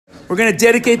We're going to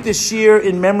dedicate this year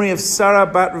in memory of Sarah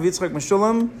Bat Rav Yitzchak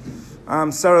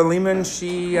Meshulam. Sarah Lehman,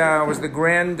 she was the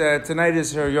tonight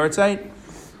is her yahrzeit,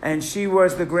 and she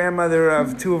was the grandmother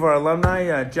of two of our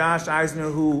alumni, Josh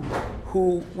Eisner,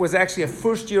 who was actually a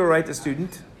first-year Oraita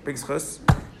student, big schus,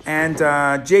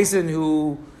 and Jason,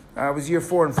 who was year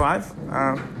 4 and 5.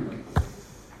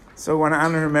 So I want to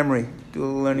honor her memory, do a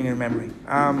little learning in her memory.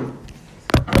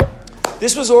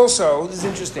 This is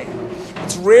interesting.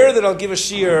 It's rare that I'll give a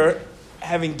shiur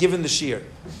having given the shiur.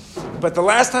 But the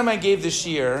last time I gave the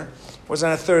shiur was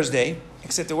on a Thursday,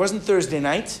 except it wasn't Thursday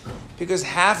night, because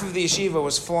half of the yeshiva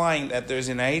was flying that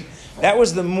Thursday night. That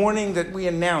was the morning that we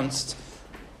announced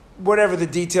whatever the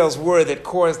details were that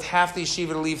caused half the yeshiva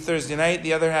to leave Thursday night,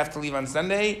 the other half to leave on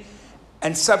Sunday,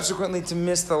 and subsequently to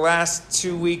miss the last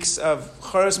 2 weeks of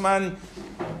Choresman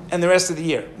and the rest of the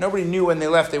year. Nobody knew when they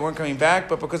left; they weren't coming back.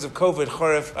 But because of COVID,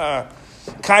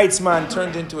 Kaitzman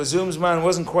turned into a Zoomsman. It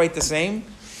wasn't quite the same.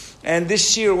 And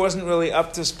this year wasn't really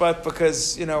up to spot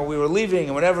because we were leaving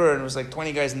and whatever, and it was like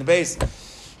 20 guys in the base.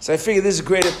 So I figured this is a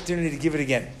great opportunity to give it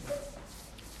again.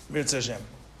 Mirz Hashem.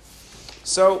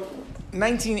 So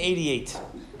 1988.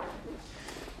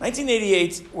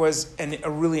 1988 was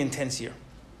a really intense year.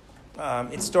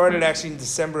 It started actually in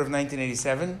December of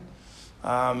 1987.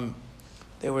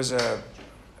 There was I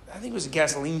think it was a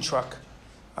gasoline truck,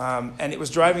 and it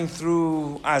was driving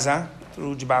through Aza,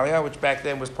 through Jabalia, which back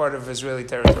then was part of Israeli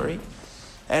territory.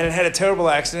 And it had a terrible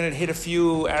accident. It hit a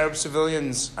few Arab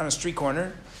civilians on a street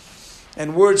corner.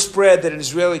 And word spread that an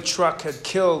Israeli truck had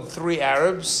killed 3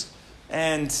 Arabs.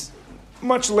 And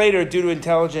much later, due to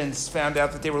intelligence, found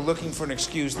out that they were looking for an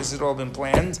excuse. This had all been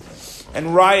planned.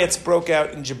 And riots broke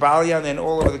out in Jabalia and then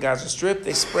all over the Gaza Strip.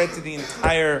 They spread to the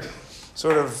entire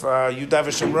sort of Yudav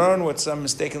Shomron, what some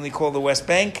mistakenly call the West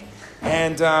Bank.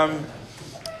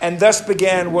 And thus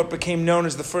began what became known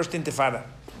as the First Intifada.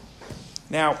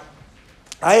 Now,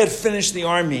 I had finished the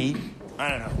army,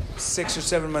 6 or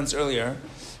 7 months earlier.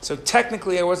 So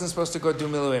technically I wasn't supposed to go do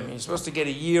Miluim. You're supposed to get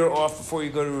a year off before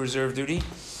you go to reserve duty.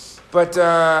 But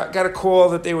got a call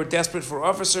that they were desperate for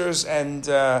officers, and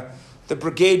the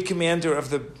brigade commander of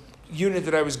the unit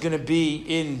that I was going to be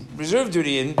in reserve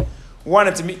duty in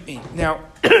wanted to meet me. Now,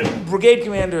 brigade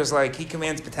commander is like, he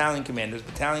commands battalion commanders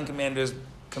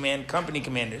command company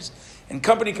commanders, and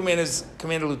company commanders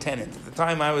command a lieutenant. At the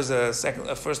time, I was a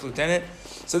first lieutenant,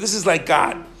 so this is like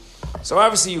God. So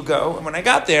obviously you go, and when I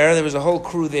got there was a whole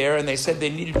crew there, and they said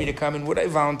they needed me to come, and would I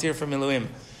volunteer for Miluim?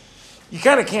 You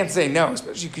kind of can't say no,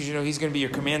 especially because he's going to be your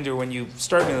commander when you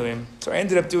start Miluim. So I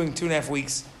ended up doing 2.5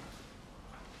 weeks.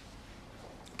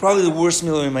 Probably the worst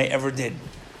Miluim I ever did.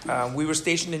 We were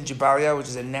stationed in Jabalia, which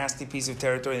is a nasty piece of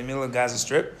territory in the middle of Gaza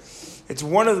Strip. It's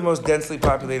one of the most densely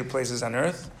populated places on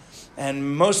earth,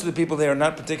 and most of the people there are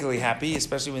not particularly happy,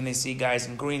 especially when they see guys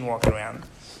in green walking around.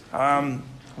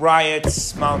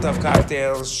 Riots, Molotov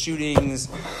cocktails, shootings,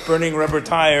 burning rubber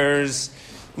tires,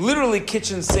 literally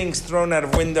kitchen sinks thrown out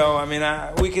of window.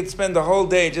 We could spend the whole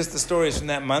day just the stories from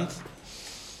that month.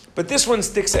 But this one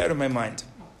sticks out in my mind.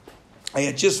 I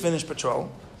had just finished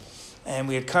patrol, and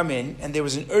we had come in, and there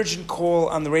was an urgent call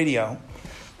on the radio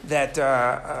that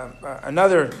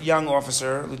another young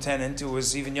officer, lieutenant, who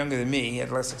was even younger than me, he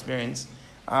had less experience,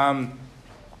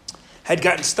 had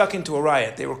gotten stuck into a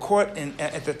riot. They were caught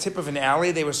at the tip of an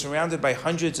alley. They were surrounded by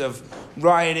hundreds of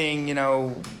rioting,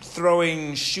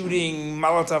 throwing, shooting,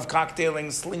 Molotov cocktailing,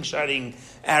 slingshotting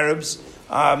Arabs,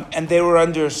 and they were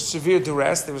under severe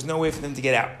duress. There was no way for them to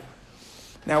get out.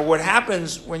 Now, what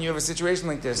happens when you have a situation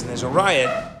like this and there's a riot,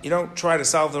 you don't try to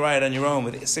solve the riot on your own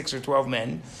with 6 or 12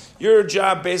 men. Your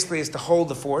job basically is to hold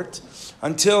the fort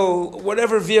until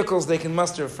whatever vehicles they can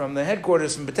muster from the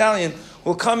headquarters, from battalion,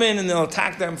 will come in and they'll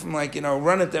attack them from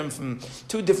run at them from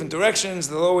 2 different directions.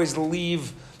 They'll always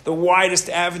leave the widest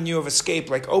avenue of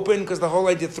escape open, because the whole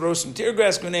idea, throw some tear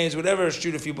gas grenades, whatever,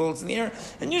 shoot a few bullets in the air,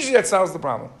 and usually that solves the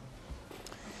problem.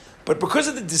 But because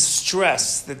of the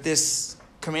distress that this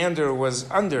commander was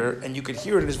under, and you could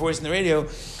hear it in his voice in the radio,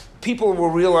 people were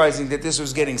realizing that this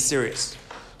was getting serious.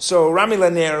 So Rami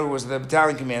Lanier, who was the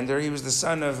battalion commander, he was the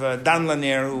son of Dan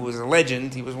Lanier, who was a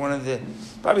legend. He was one of the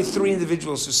probably 3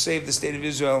 individuals who saved the state of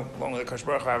Israel, along with Akash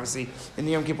Baruch Hu, obviously, in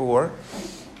the Yom Kippur War.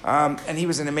 And he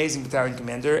was an amazing battalion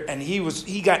commander, and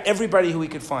he got everybody who he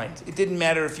could find. It didn't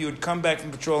matter if you had come back from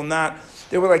patrol or not.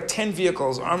 There were 10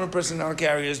 vehicles, armored personnel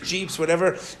carriers, jeeps,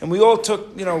 whatever, and we all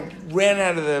ran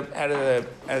out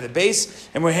of the base,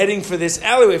 and we're heading for this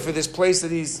alleyway, for this place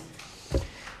that he's.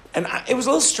 And it was a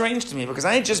little strange to me because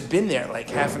I had just been there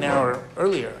half an hour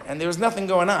earlier, and there was nothing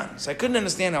going on, so I couldn't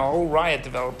understand how a whole riot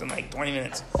developed in 20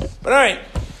 minutes. But all right,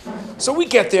 so we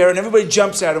get there, and everybody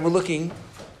jumps out, and we're looking,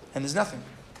 and there's nothing.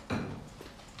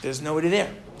 There's nobody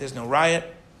there. There's no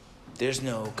riot. There's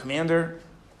no commander,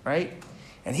 right?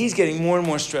 And he's getting more and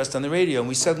more stressed on the radio, and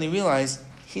we suddenly realize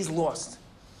he's lost.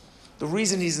 The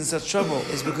reason he's in such trouble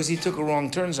is because he took a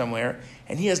wrong turn somewhere,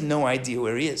 and he has no idea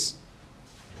where he is.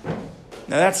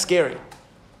 Now that's scary.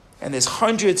 And there's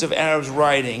hundreds of Arabs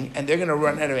rioting, and they're going to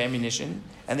run out of ammunition,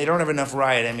 and they don't have enough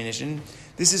riot ammunition.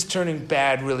 This is turning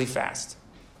bad really fast.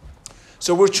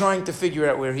 So we're trying to figure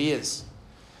out where he is.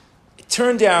 It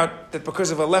turned out that because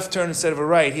of a left turn instead of a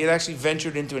right, he had actually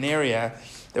ventured into an area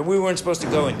that we weren't supposed to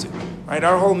go into. Right?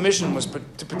 Our whole mission was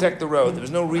to protect the road. There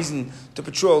was no reason to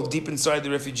patrol deep inside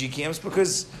the refugee camps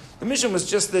because the mission was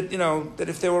just that, that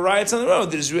if there were riots on the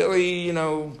road, that Israeli,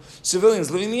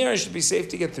 civilians living in the area should be safe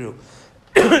to get through.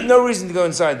 No reason to go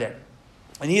inside there.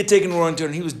 And he had taken a wrong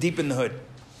turn. He was deep in the hood.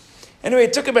 Anyway,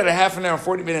 it took about a half an hour,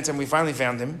 40 minutes, and we finally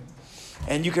found him.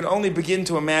 And you can only begin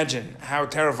to imagine how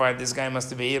terrified this guy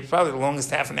must have been. It was probably the longest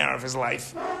half an hour of his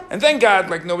life. And thank God,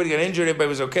 nobody got injured, everybody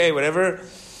was okay, whatever.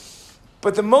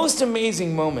 But the most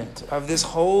amazing moment of this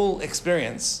whole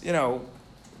experience, by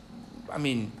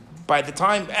the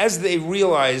time, as they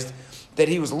realized that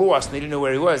he was lost and they didn't know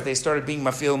where he was, they started being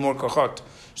mafil more kochot.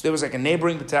 So there was a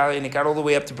neighboring battalion, it got all the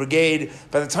way up to brigade.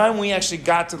 By the time we actually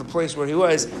got to the place where he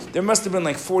was, there must have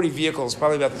been 40 vehicles,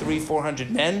 probably about 300-400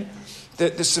 men.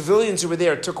 The civilians who were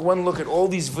there took one look at all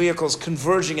these vehicles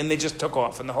converging and they just took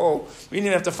off. And we didn't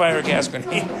even have to fire a gas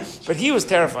grenade. But he was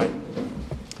terrified.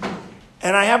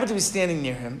 And I happened to be standing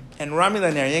near him. And Rami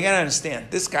Lanier, you got to understand,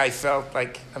 this guy felt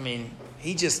the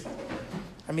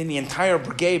entire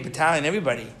brigade, battalion,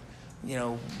 everybody.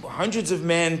 Hundreds of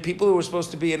men, people who were supposed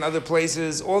to be in other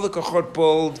places, all the kochot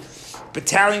pulled,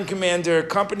 battalion commander,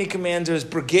 company commanders,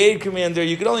 brigade commander.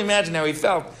 You could only imagine how he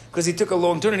felt because he took a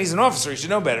long turn and he's an officer. He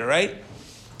should know better, right?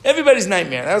 Everybody's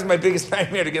nightmare. That was my biggest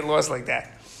nightmare, to get lost like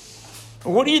that.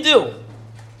 What do you do?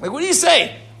 What do you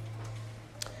say?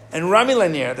 And Rami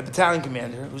Lanier, the battalion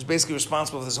commander, who's basically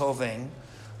responsible for this whole thing,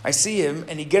 I see him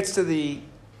and he gets to the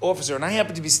officer and I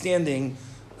happen to be standing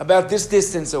about this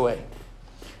distance away.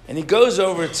 And he goes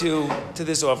over to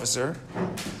this officer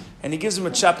and he gives him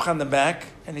a chapcha on the back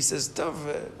and he says, I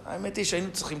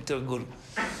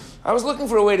was looking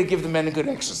for a way to give the men a good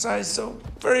exercise, so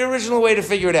very original way to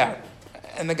figure it out.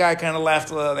 And the guy kind of laughed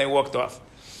a little and they walked off.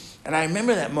 And I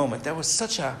remember that moment. That was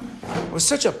such a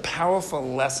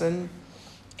powerful lesson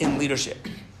in leadership.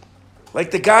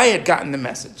 The guy had gotten the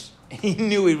message. He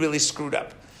knew he really screwed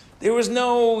up. There was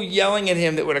no yelling at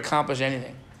him that would accomplish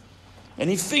anything. And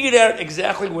he figured out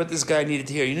exactly what this guy needed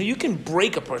to hear. You can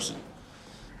break a person.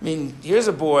 Here's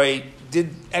a boy,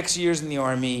 did X years in the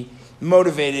army,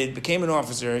 motivated, became an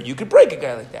officer. You could break a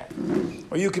guy like that.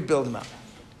 Or you could build him up.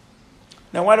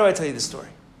 Now, why do I tell you this story?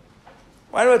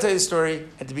 Why do I tell you this story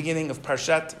at the beginning of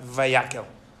Parshat Vayakel?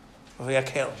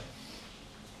 Vayakel.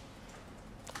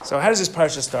 So how does this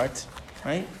parsha start?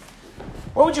 Right?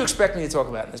 What would you expect me to talk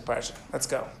about in this parsha? Let's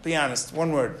go. Be honest.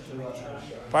 One word.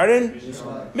 Pardon?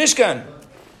 Mishkan.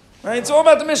 Right? It's all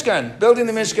about the Mishkan. Building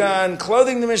the Mishkan,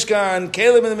 clothing the Mishkan,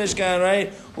 Caleb in the Mishkan,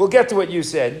 right? We'll get to what you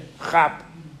said. Chap.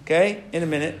 Okay? In a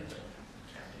minute.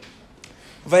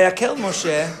 Vayakel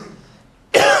Moshe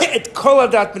et kol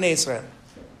adat b'nei Israel.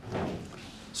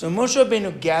 So Moshe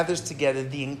Rabbeinu gathers together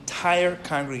the entire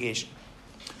congregation.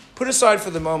 Put aside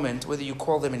for the moment whether you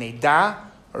call them an Eidah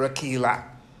or a Keilah.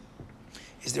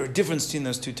 Is there a difference between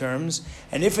those two terms?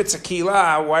 And if it's a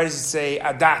Keilah, why does it say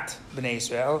Adat b'nei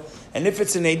Israel? And if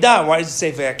it's an Eidah, why does it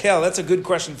say Vayakel? That's a good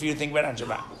question for you to think about on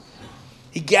Shabbat.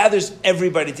 He gathers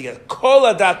everybody together. Kol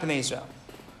Adat b'nei Israel.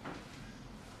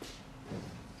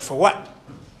 For what?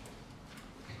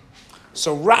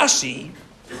 So Rashi,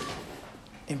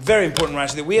 a very important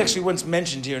Rashi that we actually once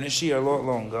mentioned here in a Shia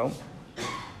long ago,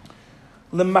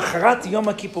 L'macharat Yom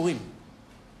HaKippurim.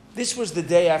 This was the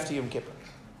day after Yom Kippur.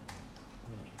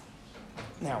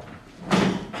 Now,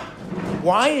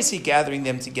 why is he gathering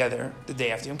them together the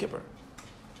day after Yom Kippur?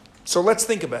 So let's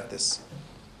think about this.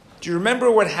 Do you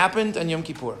remember what happened on Yom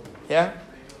Kippur? Yeah?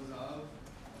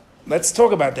 Let's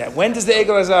talk about that. When does the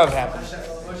Egel Hazav happen?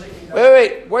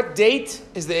 Wait. What date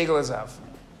is the Egel Hazav?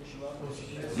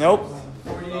 Nope.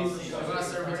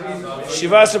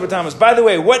 Shiva Asar B'Tammuz. By the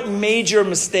way, what major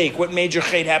mistake, what major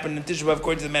chet happened in Tisha B'Av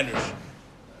according to the Medrash?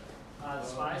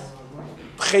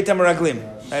 Chet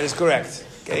HaMeraglim. That is correct.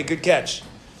 Okay, good catch.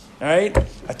 All right?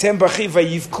 Atem Bachi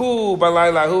Vayivku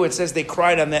Balaylahu. It says they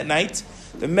cried on that night.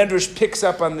 The Medrash picks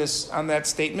up on that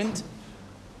statement.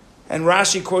 And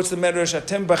Rashi quotes the Medrash,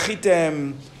 Atem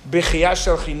Bachitem B'chiyah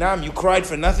Shel Chinam. You cried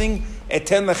for nothing.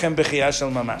 Eten Lechem B'chiyah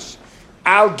Shel Mamash.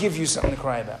 I'll give you something to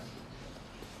cry about.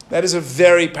 That is a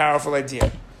very powerful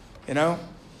idea.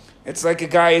 It's like a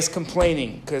guy is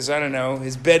complaining because, I don't know,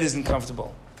 his bed isn't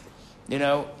comfortable. In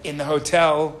the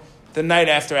hotel the night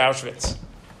after Auschwitz.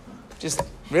 Just,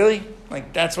 really?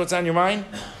 Like, that's what's on your mind?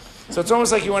 So it's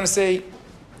almost like you want to say,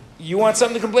 you want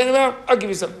something to complain about? I'll give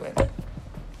you something to complain about.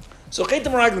 So Chet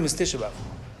HaMeraglim is Tisha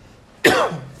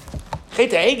B'Av.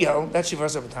 Chet HaEgel, that's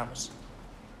Shivas Tammuz.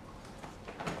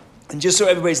 And just so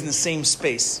everybody's in the same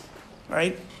space,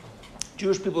 right?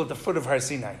 Jewish people at the foot of Har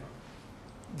Sinai.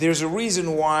 There's a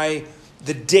reason why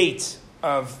the date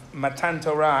of Matan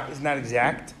Torah is not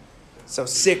exact. So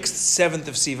 6th, 7th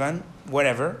of Sivan,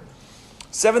 whatever.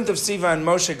 7th of Sivan,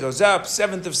 Moshe goes up.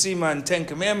 7th of Sivan, 10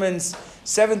 Commandments.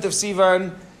 7th of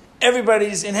Sivan,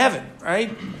 everybody's in heaven,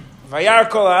 right? Vayar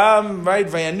kol ha'am, right?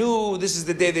 Vayanu, this is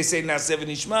the day they say Na'aseh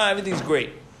v'nishma, everything's great.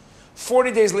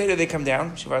 40 days later they come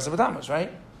down, Shivas Tammuz, right?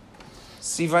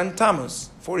 Sivan Tammuz,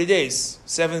 40 days,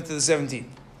 7th to the 17th.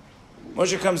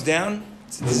 Moshe comes down,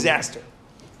 it's a disaster.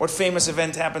 What famous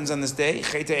event happens on this day?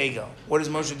 Chet HaEgel. What does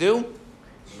Moshe do?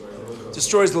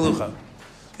 Destroys the Luchot.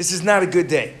 This is not a good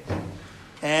day.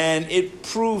 And it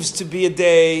proves to be a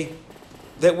day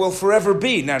that will forever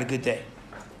be not a good day.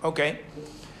 Okay.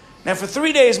 Now for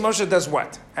 3 days, Moshe does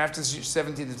what? After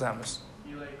 17th of Tammuz?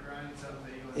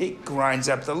 He grinds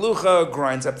up the Lucha,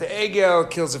 grinds up the Egel,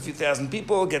 kills a few thousand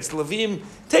people, gets Levim.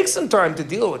 Takes some time to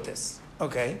deal with this.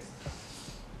 Okay.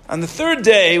 On the 3rd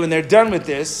day, when they're done with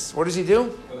this, what does he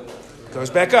do? Goes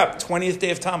back up, 20th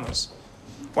day of Tammuz.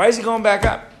 Why is he going back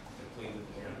up?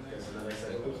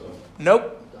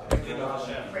 Nope.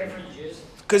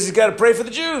 Because he's got to pray for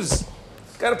the Jews.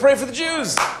 Got to pray for the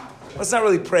Jews. Well, it's not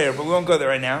really prayer, but we won't go there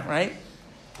right now, right?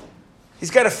 He's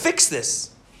got to fix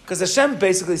this. Because Hashem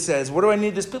basically says, what do I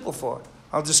need this people for?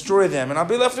 I'll destroy them and I'll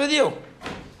be left with you.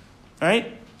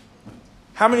 Right?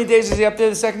 How many days is he up there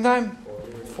the second time?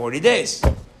 40 days.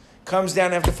 Comes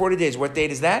down after 40 days. What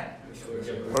date is that?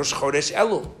 Rosh Chodesh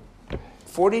Elul.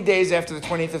 40 days after the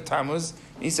 20th of Tammuz,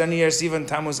 Nisan Iyar Sivan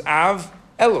Tammuz Av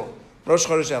Elul. Rosh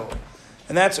Chodesh Elul.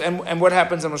 And what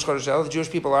happens on Rosh Chodesh Elul? The Jewish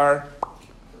people are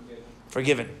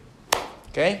forgiven.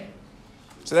 Okay?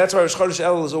 So that's why Rosh Chodesh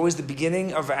Elul is always the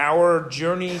beginning of our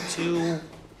journey to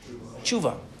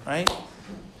tshuva, right?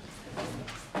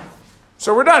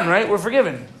 So we're done, right? We're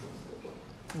forgiven.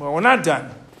 Well, we're not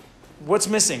done. What's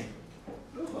missing?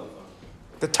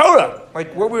 The Torah,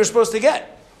 like what we were supposed to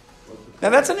get. Now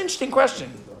that's an interesting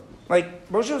question. Like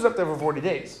Moshe was up there for 40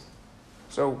 days.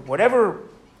 So whatever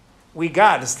we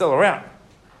got is still around.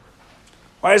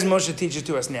 Why does Moshe teach it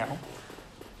to us now?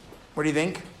 What do you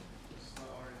think?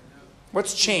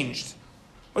 What's changed?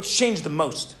 What's changed the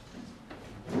most?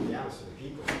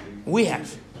 We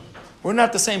have. We're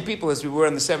not the same people as we were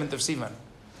on the 7th of Sivan.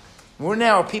 We're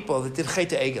now a people that did Chet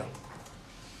HaEgel.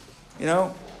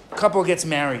 A couple gets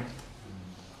married.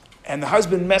 And the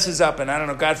husband messes up and, I don't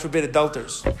know, God forbid,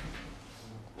 adulterers.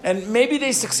 And maybe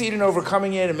they succeed in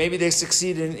overcoming it and maybe they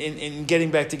succeed in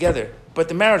getting back together. But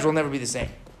the marriage will never be the same.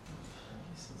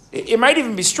 It might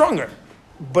even be stronger,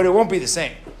 but it won't be the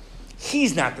same.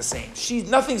 He's not the same.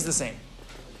 Nothing's the same.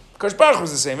 Kosh Baruch Hu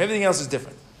is the same. Everything else is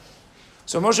different.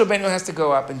 So Moshe Rabbeinu has to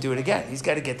go up and do it again. He's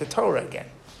got to get the Torah again.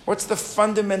 What's the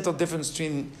fundamental difference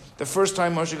between the first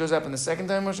time Moshe goes up and the second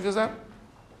time Moshe goes up?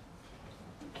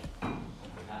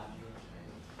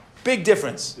 Big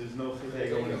difference. There's no when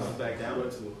it comes back down.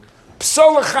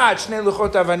 Psol echad shnei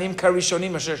luchot avanim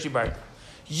karishonim asher shibart.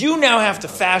 You now have to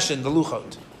fashion the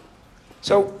luchot.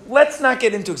 So let's not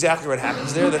get into exactly what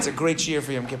happens there. That's a great shiur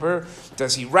for Yom Kippur.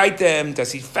 Does he write them?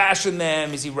 Does he fashion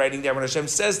them? Is he writing down what Hashem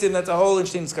says to him? That's a whole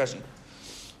interesting discussion.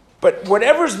 But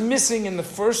whatever's missing in the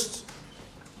first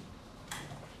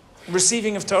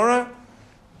receiving of Torah,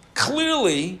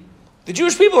 clearly the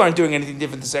Jewish people aren't doing anything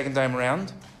different the second time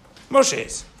around. Moshe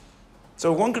is.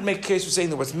 So one could make a case for saying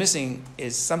that what's missing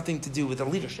is something to do with the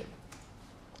leadership.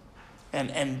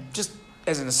 And just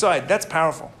as an aside, that's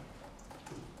powerful.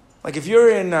 Like if you're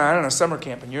in, summer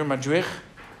camp and you're a madrich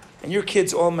and your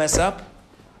kids all mess up,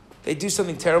 they do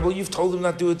something terrible, you've told them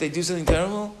not to do it, they do something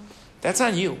terrible, that's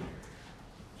on you.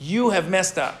 You have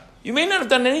messed up. You may not have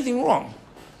done anything wrong.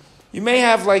 You may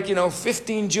have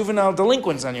 15 juvenile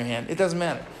delinquents on your hand. It doesn't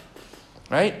matter.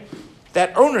 Right?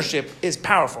 That ownership is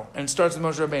powerful and it starts with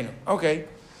Moshe Rabbeinu. Okay.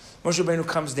 Moshe Rabbeinu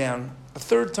comes down a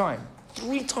third time.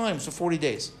 3 times for 40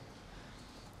 days.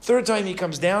 Third time he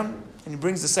comes down and he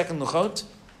brings the second luchot.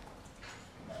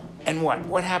 And what?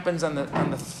 What happens on the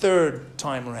third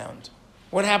time around?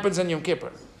 What happens on Yom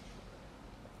Kippur?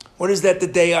 What is that the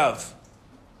day of?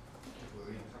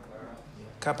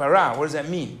 Kapara. What does that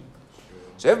mean?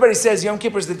 So everybody says Yom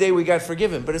Kippur is the day we got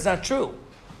forgiven, but it's not true.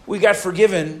 We got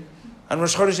forgiven on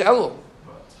Rosh Chodesh Elul.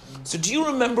 So do you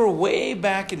remember way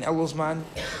back in Elul Zman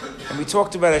And we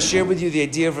talked about, I shared with you the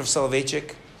idea of Rav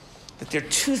Soloveitchik, that there are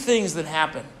two things that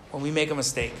happen when we make a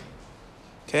mistake.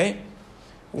 Okay?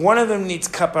 One of them needs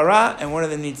kapara and one of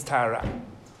them needs tahara.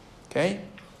 Okay?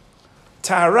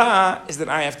 Tahara is that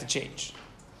I have to change.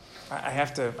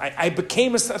 I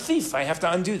became a thief. I have to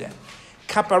undo that.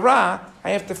 Kapara,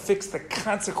 I have to fix the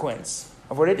consequence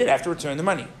of what I did. I have to return the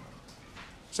money.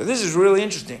 So this is really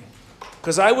interesting.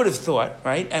 Because I would have thought,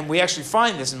 right, and we actually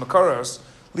find this in Makoros,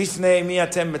 Lifnei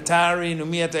miatem matarin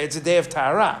umiyata, it's a day of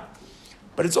tahara.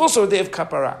 But it's also a day of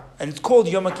kapara. And it's called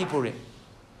Yom Kippurim.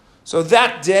 So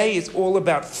that day is all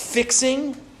about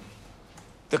fixing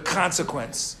the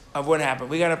consequence of what happened.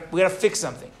 We gotta fix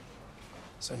something.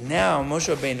 So now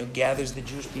Moshe Rabbeinu gathers the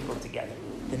Jewish people together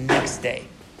the next day.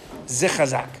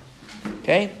 Zechazak.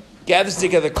 Okay? Gathers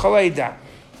together Kol Ha'edah.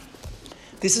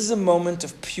 This is a moment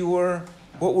of pure,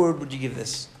 what word would you give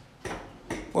this?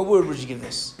 What word would you give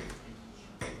this?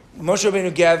 Moshe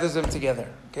Rabbeinu gathers them together.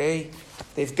 Okay?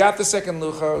 They've got the second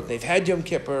luchot, they've had Yom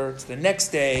Kippur, it's the next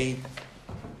day.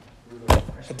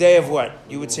 A day of what?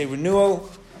 You would say renewal?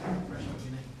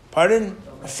 Pardon?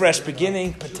 A fresh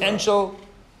beginning, potential.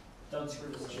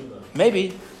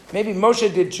 Maybe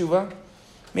Moshe did tshuva.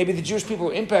 Maybe the Jewish people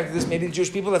were impacted this. Maybe the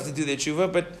Jewish people have to do their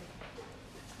tshuva. But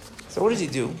so what does he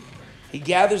do? He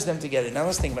gathers them together. Now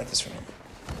let's think about this for a minute.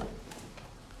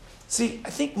 See, I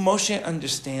think Moshe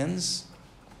understands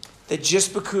that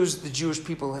just because the Jewish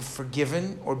people have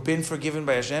forgiven or been forgiven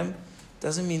by Hashem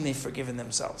doesn't mean they've forgiven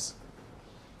themselves.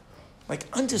 Like,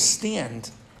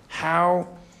 understand how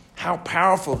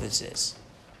powerful this is,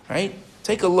 right?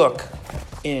 Take a look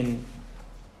in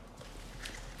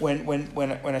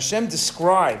when Hashem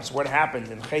describes what happened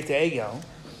in Chet Egel.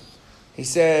 He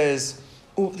says,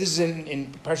 this is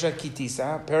in Parshat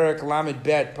Kitisa, Perek Lamed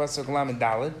Bet, Pasuk Lamed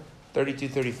Daled,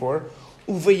 32-34.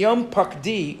 Uvayom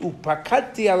pakdi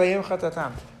upakati aleihem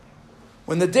chatatam.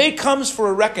 When the day comes for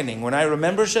a reckoning, when I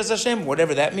remember Shez Hashem,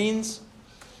 whatever that means,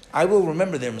 I will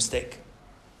remember their mistake.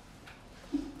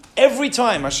 Every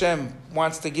time Hashem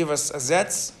wants to give us a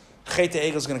zetz, Chet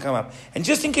Egel is going to come up. And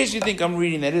just in case you think I'm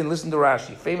reading that, listen to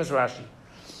Rashi, famous Rashi.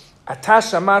 Ata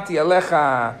shamati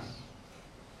alecha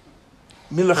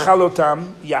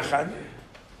milachalotam yachad.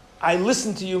 I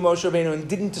listened to you, Moshe Rabbeinu, and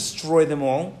didn't destroy them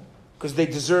all, because they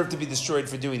deserve to be destroyed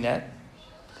for doing that.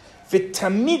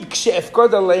 V'tamid kshe'efkod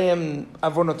aleim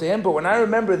avonoteim, but when I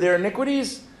remember their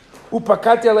iniquities,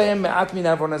 upakati aleim me'at min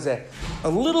avon hazeh. A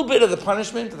little bit of the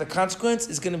punishment, the consequence,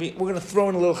 is going to be, we're going to throw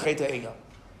in a little Chet Egel.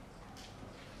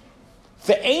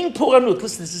 Ve'ein puranut,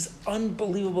 listen, this is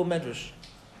unbelievable medrash.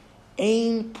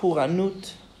 Ein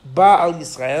puranut ba'al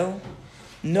Yisrael.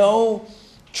 No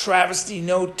travesty,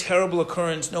 no terrible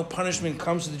occurrence, no punishment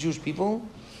comes to the Jewish people.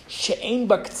 She'ein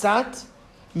baktzat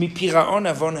mipiraon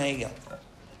avon ha'egel.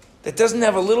 That doesn't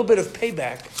have a little bit of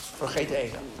payback for Chet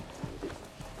Egel.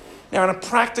 Now, on a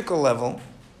practical level,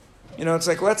 it's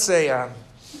like, let's say,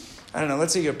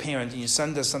 let's say you're a parent and your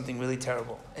son does something really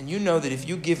terrible. And you know that if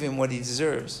you give him what he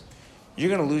deserves, you're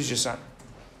going to lose your son.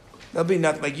 There'll be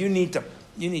nothing, like you need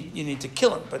to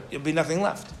kill him, but there'll be nothing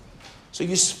left. So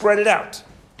you spread it out.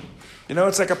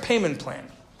 It's like a payment plan.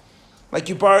 Like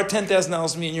you borrowed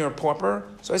 $10,000 from me and you're a pauper.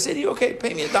 So I say to you, okay,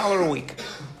 pay me $1 a week.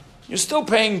 You're still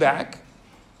paying back.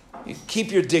 You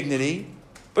keep your dignity,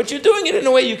 but you're doing it in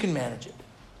a way you can manage it.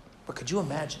 But could you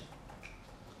imagine?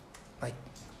 Like,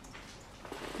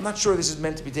 I'm not sure this is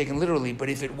meant to be taken literally, but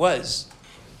if it was,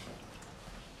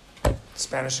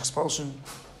 Spanish expulsion,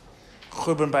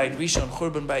 Churban Bayit Rishon,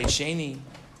 Churban Bayit Sheni,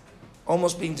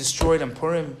 almost being destroyed on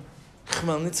Purim,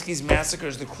 Khmelnytsky's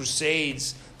massacres, the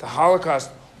Crusades, the Holocaust,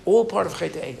 all part of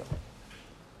Chet Egel.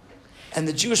 And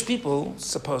the Jewish people,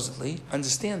 supposedly,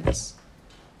 understand this.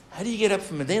 How do you get up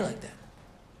from a day like that?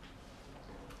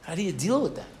 How do you deal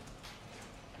with that?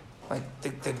 Like,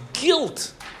 the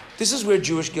guilt. This is where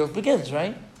Jewish guilt begins,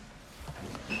 right?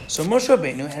 So Moshe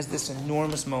Rabbeinu has this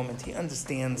enormous moment. He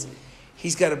understands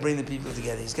he's got to bring the people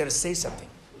together. He's got to say something.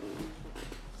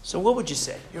 So what would you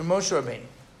say? You're Moshe Rabbeinu.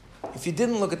 If you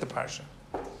didn't look at the parsha,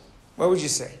 what would you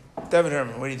say? David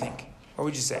Herman, what do you think? What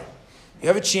would you say? You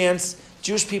have a chance.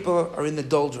 Jewish people are in the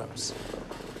doldrums.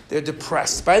 They're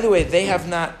depressed. By the way, they have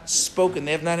not spoken.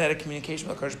 They have not had a communication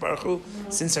with HaKadosh Baruch Hu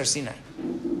since Har Sinai.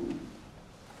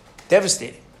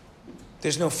 Devastating.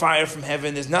 There's no fire from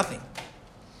heaven. There's nothing.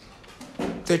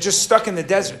 They're just stuck in the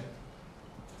desert.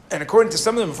 And according to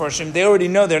some of them, Mepharshim, they already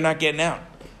know they're not getting out.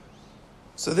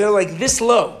 So they're like this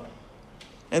low.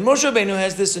 And Moshe Rabbeinu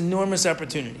has this enormous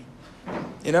opportunity.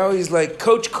 He's like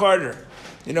Coach Carter.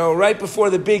 Right before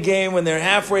the big game when they're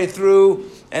halfway through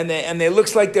and they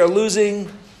looks like they're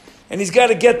losing. And he's got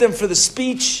to get them for the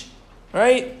speech,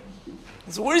 right?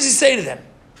 So what does he say to them?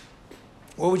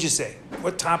 What would you say?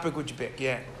 What topic would you pick?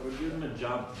 Yeah. I would give them a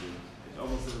job to do. It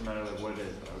almost doesn't matter like what it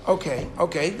is.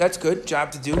 Okay, that's good.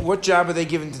 Job to do. What job are they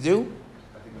given to do?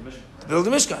 I think the mission. To build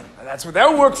a Mishkan. That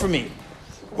would work for me.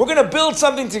 We're going to build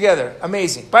something together.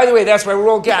 Amazing. By the way, that's why we're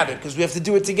all gathered, because we have to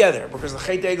do it together. Because the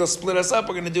Chet Egel split us up,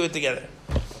 we're going to do it together.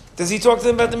 Does he talk to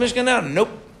them about the Mishkan now? Nope.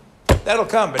 That'll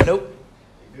come, but nope.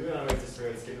 Give him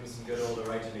some good old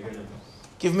right nigun.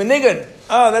 Give him a nigun.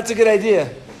 Oh, that's a good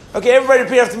idea. Okay, everybody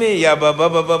repeat after me. Yeah,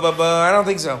 I don't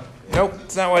think so. Nope,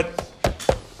 it's not what.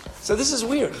 So this is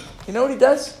weird. You know what he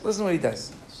does? Listen to what he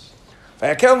does.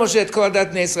 ויקל משה את כל הדת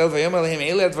בני ישראל ויאמר להם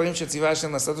אלה הדברים שציווה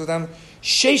השם לעשות אותם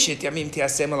ששת ימים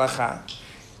תעשה מלאכה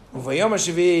וביום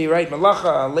השביעי, right,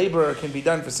 מלאכה, labor can be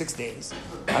done for 6 days.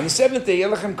 On the 7th day יהיה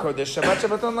לכם קודש, שבת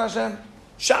שבתון להשם.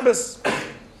 Shabbos.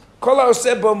 כל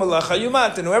העושה בו מלאכה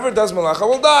יומת, and whoever does מלאכה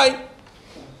will die.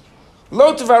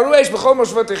 לא תבערו אש בכל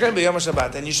מושבותיכם ביום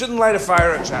השבת, and you shouldn't light a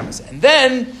fire on Shabbos. And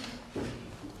then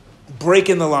break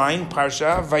in the line,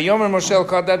 Parsha. Vayomer Moshe el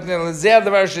kol dat bnei ze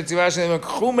hadavar shetzivah Hashem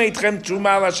k'chu meitchem truma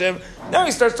al Hashem. Now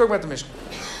he starts talking about the Mishkan.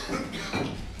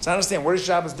 So understand, what is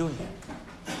Shabbos doing here?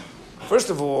 First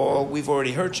of all, we've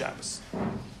already heard Shabbos.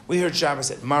 We heard Shabbos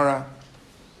at Mara,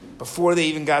 before they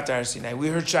even got to Har Sinai. We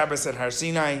heard Shabbos at Har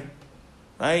Sinai,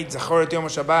 right? Zachoret Yom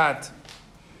HaShabbat.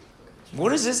 What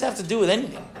does this have to do with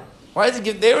anything? Why does it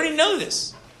give? They already know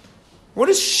this. What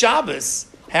does Shabbos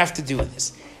have to do with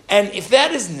this? And if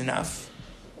that isn't enough,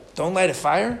 don't light a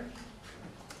fire?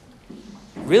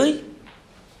 Really?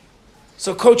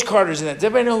 So Coach Carter's in it. Does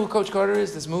everybody know who Coach Carter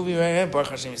is? This movie, right? Baruch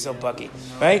Hashem, he's so bucky.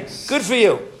 Right? Good for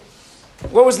you.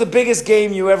 What was the biggest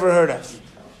game you ever heard of?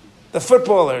 The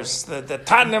footballers. The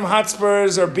Tottenham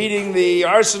Hotspurs are beating the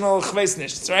Arsenal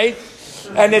Chvesnichts, right?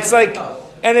 And it's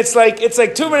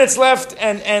like 2 minutes left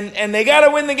and they gotta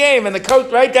win the game. And the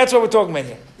coach, right? That's what we're talking about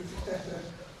here.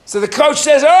 So the coach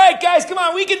says, all right, guys, come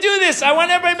on, we can do this. I want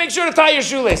everybody to make sure to tie your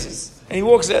shoelaces. And he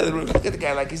walks out of the room. Look at the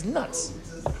guy like he's nuts.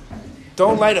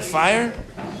 Don't light a fire?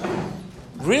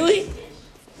 Really?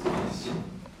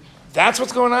 That's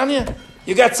what's going on here?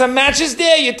 You got some matches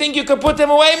there? You think you could put them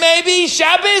away maybe?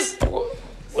 Shabbos? What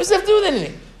does that have to do with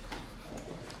anything?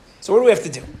 So what do we have to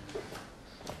do?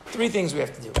 3 things we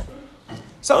have to do.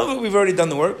 Some of it we've already done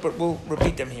the work, but we'll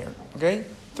repeat them here. Okay?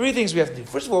 3 things we have to do.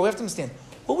 First of all, we have to understand,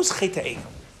 what was Chet HaEgel?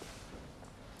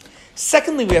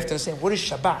 Secondly, we have to understand, what is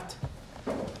Shabbat?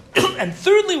 And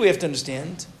thirdly, we have to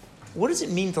understand, what does it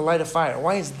mean to light a fire?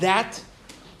 Why is that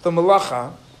the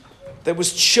malacha that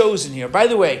was chosen here? By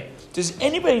the way, does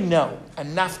anybody know a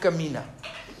nafka mina?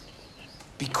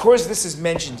 Because this is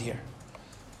mentioned here,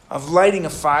 of lighting a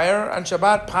fire on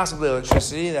Shabbat, possibly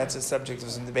electricity, that's a subject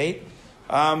of some debate,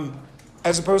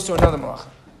 as opposed to another malacha.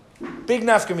 Big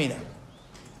nafka mina.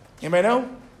 Anybody know?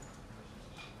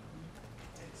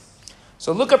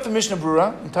 So look up the Mishnah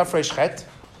Brura in Tafresh Chet,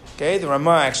 okay, the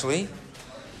Ramah actually,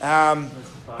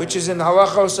 which is in the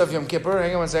Halachos of Yom Kippur.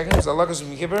 Hang on one second. It's the Halachos of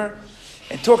Yom Kippur.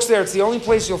 It talks there. It's the only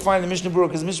place you'll find the Mishnah Brura,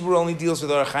 because the Mishnah Brura only deals with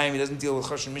Orach Chaim. He doesn't deal with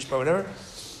Choshen Mishpah, whatever.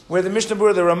 Where the Mishnah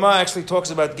Brura, the Ramah actually talks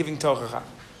about giving tochacha.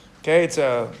 Okay, it's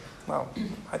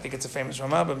I think it's a famous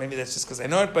Ramah, but maybe that's just because I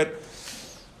know it. But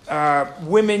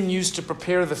women used to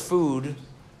prepare the food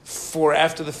for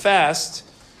after the fast,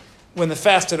 when the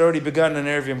fast had already begun on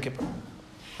Erev Yom Kippur.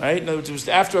 Right? In other words, it was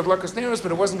after Adlakas Neros,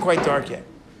 but it wasn't quite dark yet.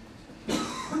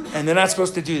 And they're not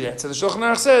supposed to do that. So the Shulchan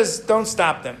Aruch says, don't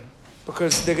stop them,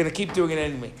 because they're going to keep doing it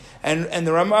anyway. And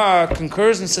the Ramah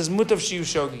concurs and says, Mutav shiyu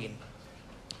shogigin.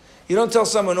 You don't tell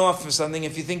someone off for something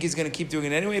if you think he's going to keep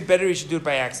doing it anyway. Better he should do it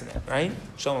by accident, right?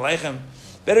 Shalom Aleichem.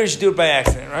 Better he should do it by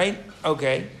accident, right?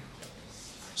 Okay.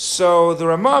 So the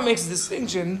Ramah makes a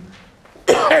distinction,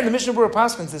 and the Mishnah Brura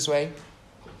paskins this way,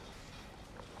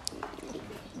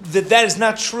 that is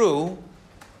not true.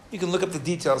 You can look up the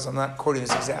details. I'm not quoting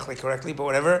this exactly correctly, but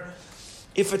whatever.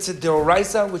 If it's a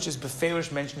deoraisa, which is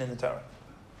beferish mentioned in the Torah.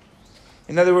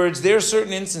 In other words, there are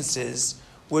certain instances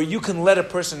where you can let a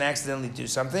person accidentally do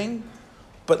something,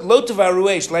 but lo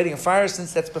tavaruesh, lighting a fire,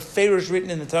 since that's beferish written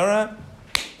in the Torah,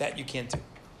 that you can't do.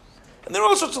 And there are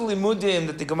all sorts of limudim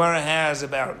that the Gemara has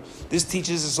about this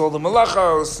teaches us all the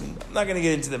malachos, and I'm not going to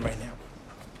get into them right now.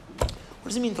 What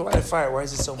does it mean to light a fire? Why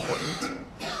is it so important?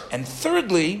 And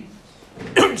thirdly,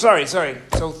 sorry.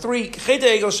 So 3, Chet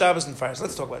HaEgel, Shabbos, and fires.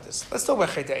 Let's talk about this. Let's talk about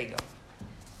Chet HaEgel.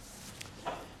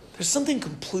 There's something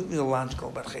completely illogical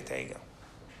about Chet HaEgel.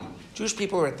 Jewish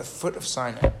people are at the foot of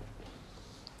Sinai.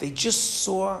 They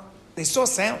saw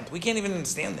sound. We can't even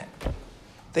understand that.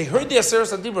 They heard the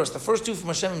Aseres HaDibros, the first 2 from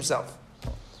Hashem himself.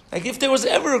 Like if there was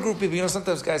ever a group of people,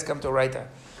 sometimes guys come to a writer,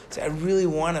 say, I really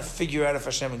want to figure out if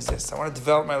Hashem exists. I want to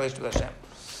develop my relationship with Hashem.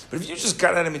 But if you just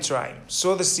got out of Mitzrayim,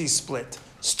 saw the sea split,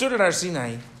 stood at Har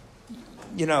Sinai,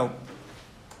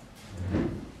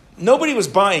 nobody was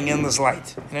buying endless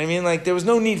light. You know what I mean? Like, there was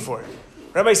no need for it.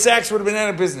 Rabbi Sachs would have been out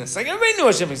of business. Like, everybody knew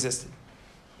Hashem existed.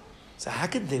 So how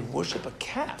could they worship a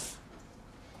calf?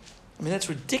 I mean, that's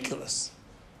ridiculous.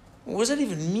 What does that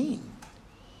even mean?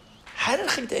 How did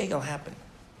Chet Egel happen?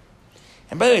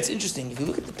 And by the way, it's interesting. If you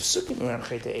look at the Pesukim around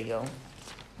Chet Egel,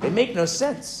 they make no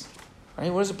sense.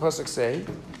 Right? What does the Pasuk say?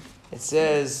 It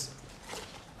says,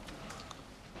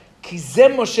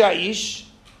 Kizem Moshe Aish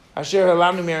Asher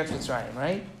Halamnu Me'eretz Mitzrayim,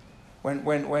 right?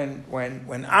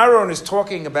 When Aaron is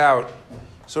talking about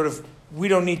sort of, we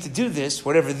don't need to do this,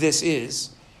 whatever this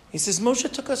is, he says, Moshe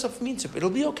took us up from Egypt. It'll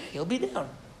be okay. He'll be down.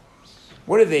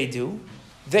 What do?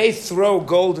 They throw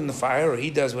gold in the fire, or he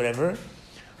does whatever,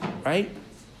 right?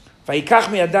 There was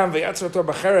an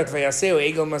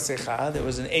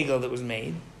egel that was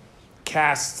made,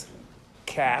 cast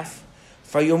calf.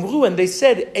 And they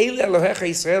said,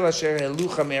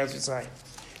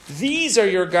 these are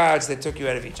your gods that took you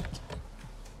out of Egypt.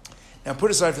 Now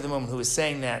put aside for the moment who is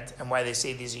saying that and why they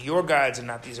say these are your gods and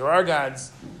not these are our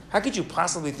gods. How could you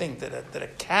possibly think that a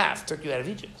calf took you out of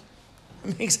Egypt?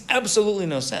 It makes absolutely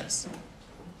no sense.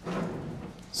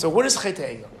 So what is Chet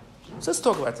Egel? So let's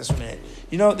talk about this for a minute.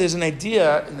 There's an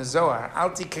idea in the Zohar, Al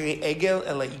tikri egel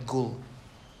ela igul.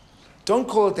 Don't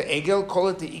call it the egel, call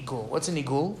it the igul. What's an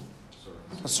igul?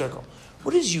 A circle.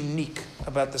 What is unique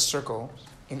about the circle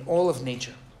in all of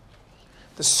nature?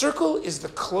 The circle is the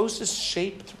closest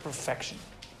shape to perfection.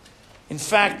 In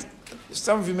fact,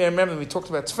 some of you may remember we talked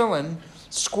about tefillin,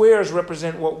 squares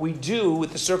represent what we do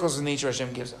with the circles of nature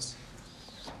Hashem gives us.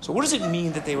 So what does it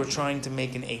mean that they were trying to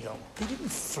make an egel? They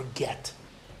didn't forget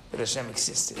that Hashem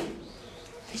existed.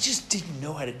 They just didn't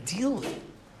know how to deal with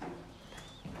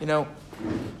it.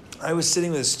 I was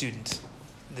sitting with a student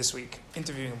this week,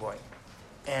 interviewing a boy,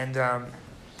 and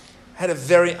had a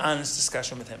very honest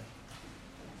discussion with him.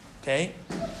 Okay?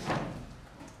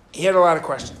 He had a lot of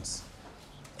questions.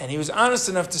 And he was honest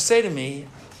enough to say to me,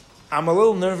 I'm a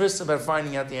little nervous about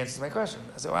finding out the answer to my question.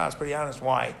 I said, wow, that's pretty honest.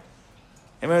 Why?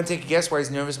 Anyone want to take a guess why he's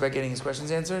nervous about getting his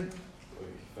questions answered?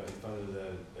 He found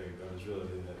that God is real,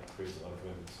 that creates a lot of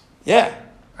commitments. Yeah,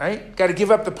 right? Got to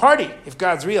give up the party if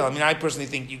God's real. I mean, I personally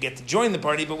think you get to join the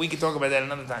party, but we can talk about that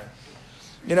another time.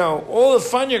 All the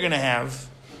fun you're going to have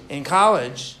in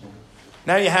college,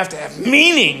 now you have to have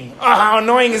meaning. Oh, how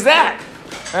annoying is that?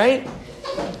 Right?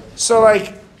 So,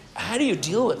 how do you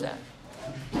deal with that?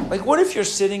 What if you're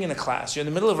sitting in a class, you're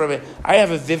in the middle of I have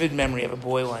a vivid memory of a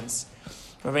boy once.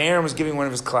 Rabbi Aaron was giving one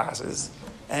of his classes,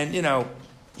 and,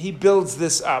 he builds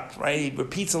this up, right? He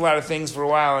repeats a lot of things for a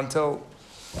while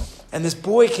and this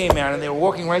boy came out, and they were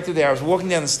walking right through there. I was walking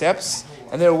down the steps,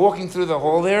 and they were walking through the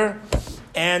hall there,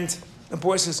 and the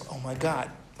boy says, oh my God,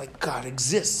 God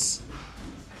exists.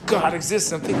 God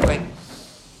exists. I'm thinking,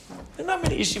 there's not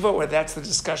many yeshivot where that's the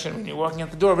discussion when you're walking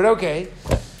out the door, but okay.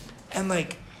 And,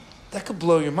 that could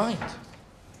blow your mind.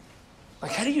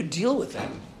 How do you deal with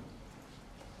that?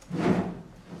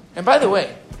 And by the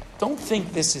way, don't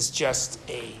think this is just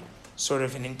a sort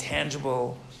of an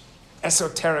intangible,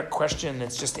 esoteric question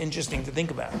that's just interesting to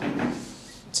think about.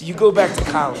 So you go back to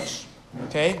college,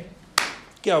 okay?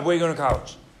 Yeah, where are you going to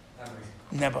college? Emory.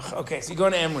 Nebuch. Okay, so you're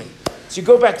going to Emory. So you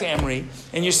go back to Emory,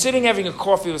 and you're sitting having a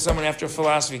coffee with someone after a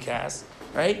philosophy class,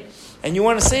 right? And you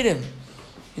want to say to him,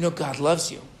 God loves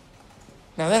you.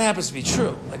 Now that happens to be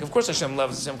true. Of course Hashem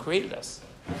loves us, Hashem created us.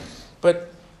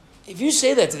 But if you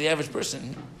say that to the average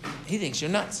person, he thinks you're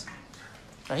nuts,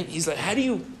 right? He's like, how do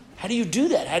you do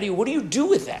that? What do you do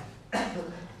with that?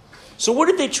 So what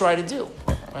did they try to do,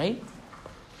 right?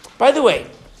 By the way,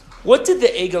 what did the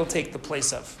egel take the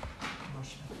place of?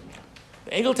 Moshe.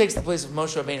 The egel takes the place of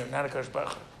Moshe Rabbeinu, not HaKadosh Baruch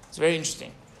Hu. It's very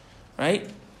interesting, right?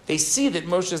 They see that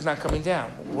Moshe is not coming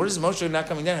down. What does Moshe not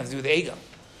coming down have to do with the egel?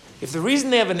 If the reason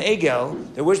they have an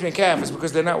egel, they're worshiping a calf, is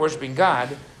because they're not worshiping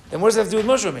God, then what does that have to do with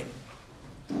Moshe Rabbeinu?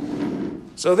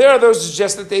 So there are those who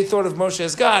suggest that they thought of Moshe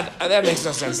as God. That makes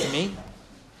no sense to me.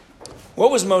 What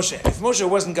was Moshe? If Moshe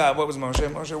wasn't God, what was Moshe?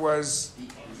 Moshe was...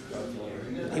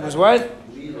 He was what?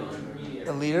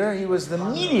 The leader. He was the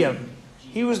medium.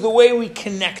 He was the way we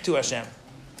connect to Hashem.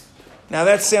 Now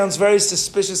that sounds very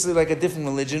suspiciously like a different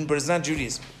religion, but it's not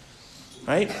Judaism.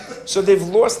 Right? So they've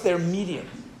lost their medium.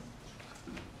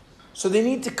 So they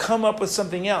need to come up with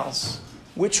something else,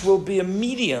 which will be a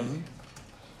medium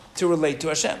to relate to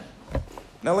Hashem.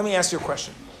 Now let me ask you a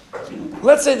question.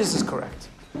 Let's say this is correct.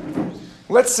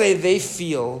 Let's say they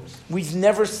feel we've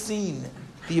never seen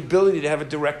the ability to have a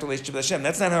direct relationship with Hashem.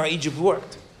 That's not how Egypt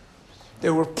worked.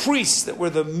 There were priests that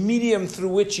were the medium through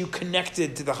which you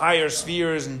connected to the higher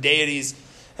spheres and deities.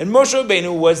 And Moshe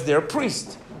Rabbeinu was their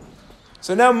priest.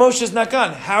 So now Moshe's not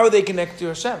gone. How are they connected to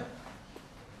Hashem?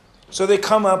 So they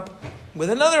come up with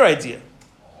another idea.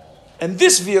 And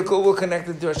this vehicle will connect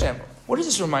them to Hashem. What does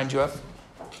this remind you of?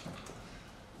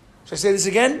 Should I say this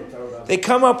again? They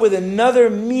come up with another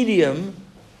medium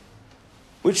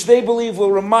which they believe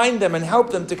will remind them and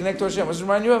help them to connect to Hashem. What does it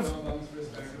remind you of?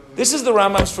 This is the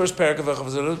Rambam's first parak of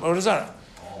Avodah Zarah.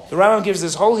 The Rambam gives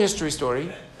this whole history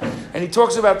story, and he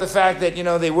talks about the fact that,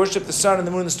 they worship the sun and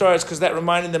the moon and the stars because that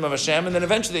reminded them of Hashem, and then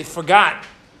eventually they forgot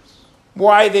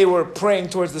why they were praying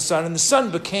towards the sun, and the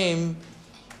sun became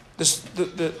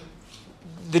the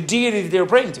deity that they were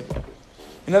praying to.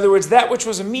 In other words, that which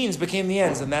was a means became the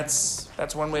ends, and that's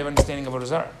one way of understanding Avodah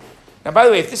Zarah. Now, by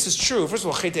the way, if this is true, first of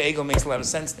all, Chet HaEgel makes a lot of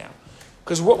sense now.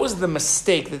 Because what was the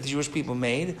mistake that the Jewish people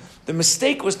made? The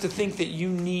mistake was to think that you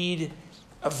need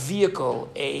a vehicle,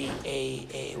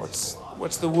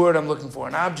 what's the word I'm looking for?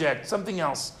 An object, something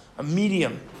else, a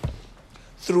medium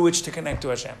through which to connect to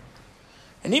Hashem.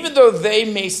 And even though they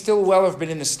may still well have been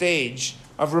in the stage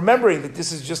of remembering that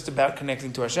this is just about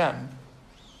connecting to Hashem,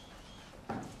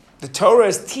 the Torah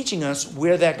is teaching us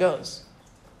where that goes.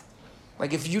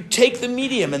 Like if you take the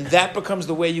medium and that becomes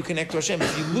the way you connect to Hashem,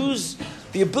 if you lose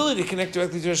the ability to connect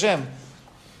directly to Hashem,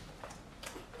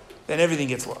 then everything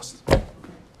gets lost.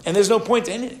 And there's no point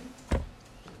to anything.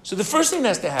 So the first thing that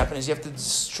has to happen is you have to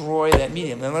destroy that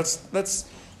medium. Now this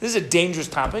is a dangerous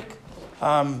topic.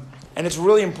 And it's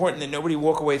really important that nobody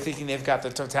walk away thinking they've got the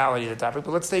totality of the topic.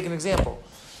 But let's take an example.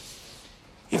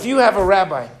 If you have a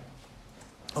rabbi,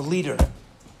 a leader,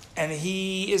 and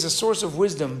he is a source of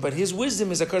wisdom, but his wisdom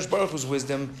is HaKadosh Baruch Hu's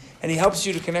wisdom, and he helps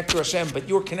you to connect to Hashem, but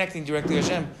you're connecting directly to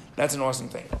Hashem, that's an awesome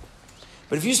thing.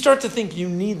 But if you start to think you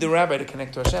need the rabbi to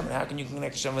connect to Hashem, and how can you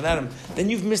connect to Hashem without him, then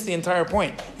you've missed the entire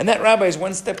point. And that rabbi is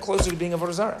one step closer to being a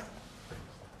Avodah Zarah.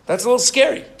 That's a little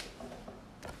scary.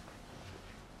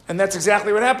 And that's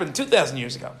exactly what happened 2,000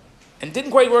 years ago. And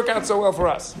didn't quite work out so well for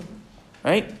us.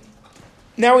 Right?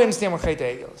 Now we understand what Chet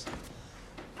HaEgel is.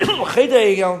 Chet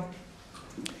HaEgel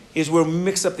is where we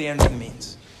mix up the ends and the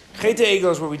means. Chet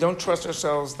HaEgel is where we don't trust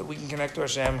ourselves that we can connect to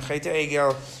Hashem. Chet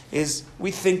HaEgel is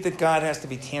we think that God has to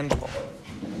be tangible.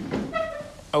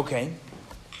 Okay.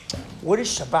 What is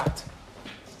Shabbat?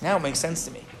 Now it makes sense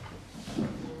to me.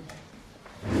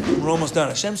 We're almost done.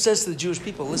 Hashem says to the Jewish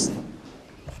people, listen,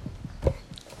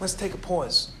 let's take a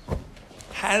pause.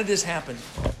 How did this happen?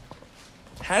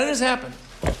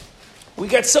 We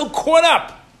got so caught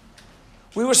up.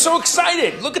 We were so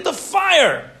excited. Look at the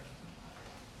fire.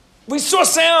 We saw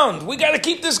sound. We got to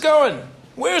keep this going.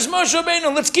 Where's Moshe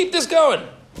Rabbeinu? Let's keep this going.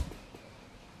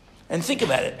 And think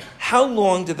about it. How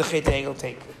long did the Chet HaEgel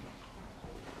take?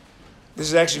 This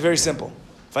is actually very simple.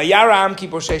 Vayaram ki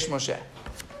poshesh Moshe.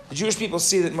 The Jewish people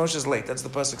see that Moshe is late. That's the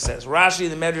pasuk says.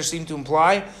 Rashi and the Medrash seem to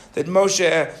imply that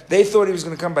Moshe, they thought he was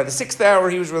going to come by the 6th hour.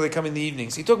 He was really coming in the evening.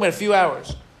 So he took about a few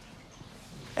hours.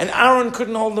 And Aaron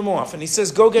couldn't hold them off. And he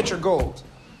says, go get your gold.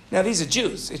 Now these are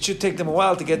Jews. It should take them a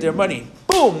while to get their money.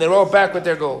 Boom, they're all back with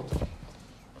their gold.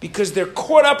 Because they're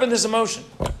caught up in this emotion.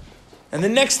 And the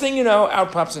next thing you know,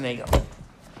 out pops an egel.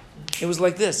 It was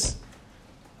like this.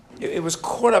 It was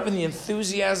caught up in the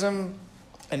enthusiasm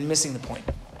and missing the point.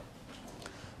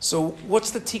 So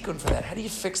what's the tikkun for that? How do you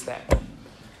fix that?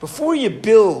 Before you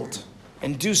build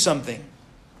and do something,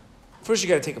 first you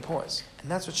got to take a pause. And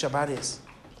that's what Shabbat is.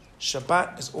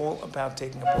 Shabbat is all about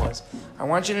taking a pause. I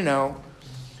want you to know,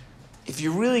 if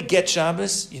you really get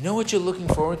Shabbos, you know what you're looking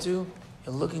forward to?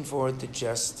 You're looking forward to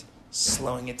just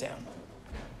slowing it down.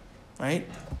 Right?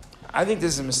 I think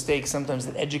this is a mistake sometimes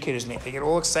that educators make. They get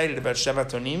all excited about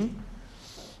Shabbatonim,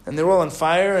 and they're all on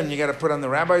fire, and you got to put on the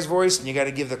rabbi's voice, and you got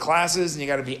to give the classes, and you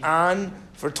got to be on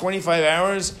for 25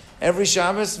 hours every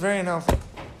Shabbos. Very unhealthy.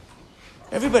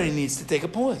 Everybody needs to take a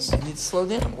pause. You need to slow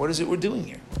down. What is it we're doing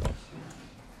here?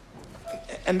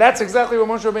 And that's exactly what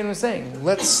Moshe Rabbeinu was saying.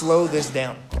 Let's slow this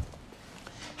down.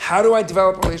 How do I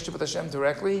develop a relationship with Hashem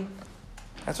directly?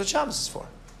 That's what Shabbos is for.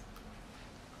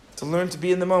 To learn to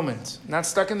be in the moment, not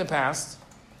stuck in the past,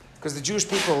 because the Jewish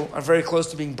people are very close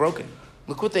to being broken.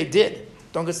 Look what they did.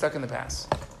 Don't get stuck in the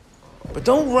past. But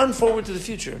don't run forward to the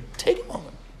future. Take a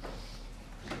moment.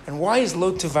 And why is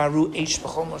Lo Tevaru Eish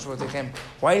B'chol Moshvotechem?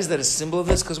 Why is that a symbol of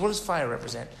this? Because what does fire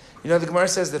represent? You know, the Gemara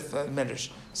says that, Medrash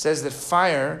says that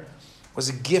fire was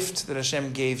a gift that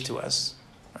Hashem gave to us,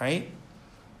 right?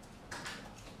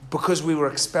 Because we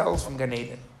were expelled from Gan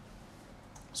Eden.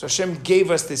 So Hashem gave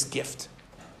us this gift.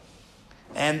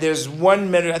 And there's one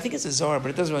Medrash, I think it's a Zohar, but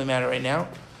it doesn't really matter right now.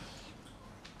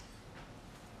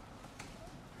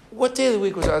 What day of the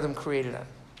week was Adam created on?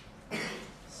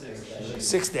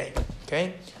 Sixth day.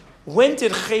 Okay? When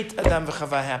did Chet Adam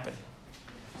v'Chava happen?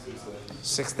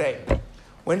 Sixth day.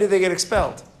 When did they get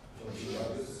expelled?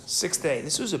 Sixth day.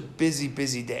 This was a busy,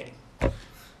 busy day.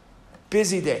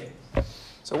 Busy day.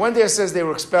 So one day it says they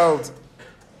were expelled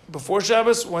before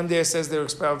Shabbos. One day it says they were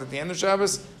expelled at the end of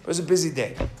Shabbos. It was a busy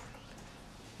day.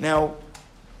 Now,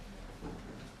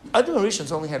 Adam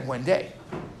Rishon's only had one day.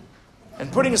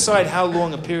 And putting aside how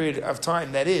long a period of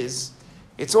time that is,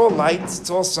 it's all light, it's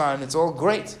all sun, it's all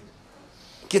great.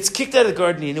 Gets kicked out of the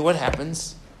Garden of Eden, what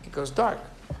happens? It goes dark.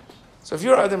 So if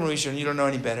you're Adam Rishon and you don't know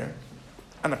any better,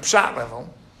 on a pshat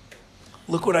level,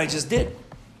 look what I just did.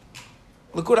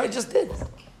 Look what I just did.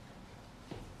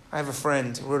 I have a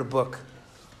friend who wrote a book.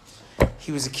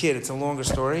 He was a kid, it's a longer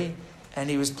story, and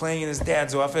he was playing in his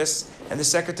dad's office, and the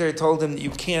secretary told him that you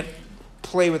can't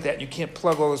play with that, you can't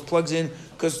plug all those plugs in,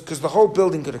 because the whole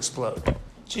building could explode.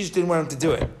 She just didn't want him to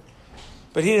do it.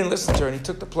 But he didn't listen to her, and he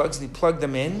took the plugs and he plugged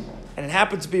them in, and it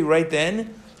happened to be right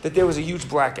then that there was a huge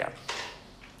blackout.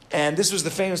 And this was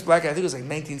the famous blackout, I think it was like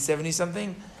 1970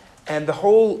 something, and the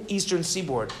whole eastern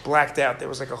seaboard blacked out. There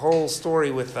was like a whole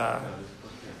story with,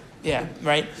 yeah,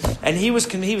 right? And he was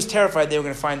terrified they were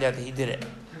going to find out that he did it.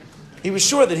 He was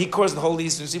sure that he caused the whole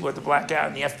eastern seaboard to black out,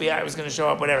 and the FBI was going to show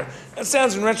up, whatever. That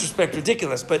sounds in retrospect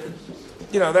ridiculous, but,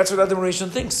 that's what Adam Rishon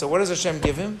thinks. So what does Hashem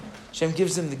give him? Hashem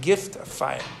gives him the gift of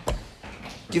fire.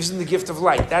 Gives him the gift of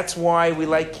light. That's why we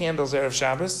light candles Erev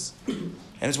Shabbos, and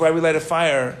it's why we light a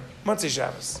fire Motzei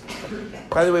Shabbos.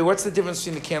 By the way, what's the difference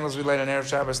between the candles we light on Erev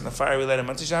Shabbos and the fire we light on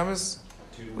Motzei Shabbos?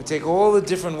 We take all the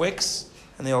different wicks,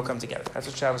 and they all come together. That's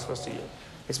what Shabbos is supposed to do.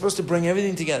 It's supposed to bring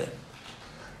everything together.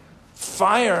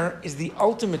 Fire is the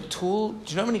ultimate tool.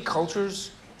 Do you know how many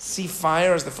cultures see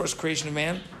fire as the first creation of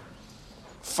man?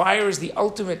 Fire is the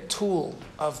ultimate tool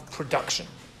of production,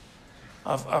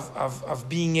 of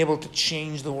being able to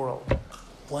change the world.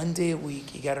 One day a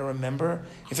week, you got to remember.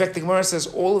 In fact, the Gemara says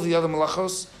all of the other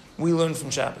malachos we learn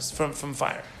from Shabbos, from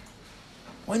fire.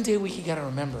 One day a week, you got to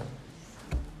remember.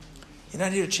 You're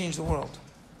not here to change the world.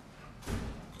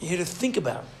 You're here to think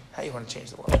about how you want to change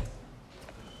the world.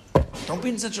 Don't be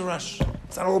in such a rush.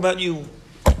 It's not all about you,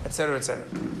 etc., etc.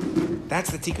 That's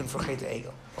the tikkun for Chet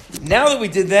Egel. Now that we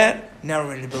did that, now we're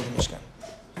ready to build a Mishkan.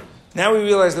 Now we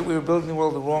realize that we were building the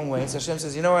world the wrong way. So Hashem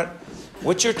says, you know what?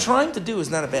 What you're trying to do is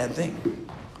not a bad thing.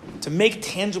 To make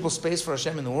tangible space for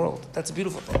Hashem in the world, that's a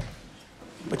beautiful thing.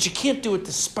 But you can't do it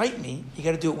despite me. You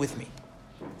got to do it with me.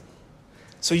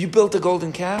 So you built a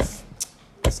golden calf.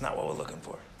 That's not what we're looking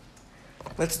for.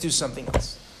 Let's do something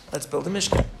else. Let's build a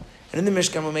Mishkan. And in the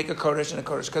Mishkan, we'll make a Kodesh and a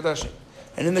Kodesh Kadashim.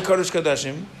 And in the Kodesh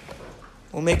Kadashim,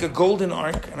 we'll make a golden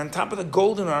ark. And on top of the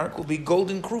golden ark will be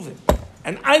golden kruvim.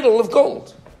 An idol of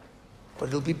gold. But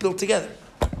it'll be built together.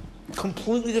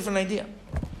 Completely different idea.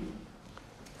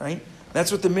 Right? That's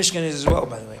what the Mishkan is as well,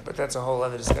 by the way. But that's a whole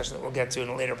other discussion that we'll get to in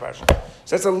a later parsha.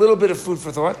 So that's a little bit of food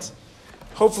for thought.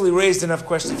 Hopefully raised enough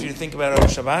questions for you to think about over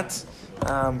Shabbat.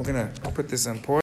 We're going to put this on pause.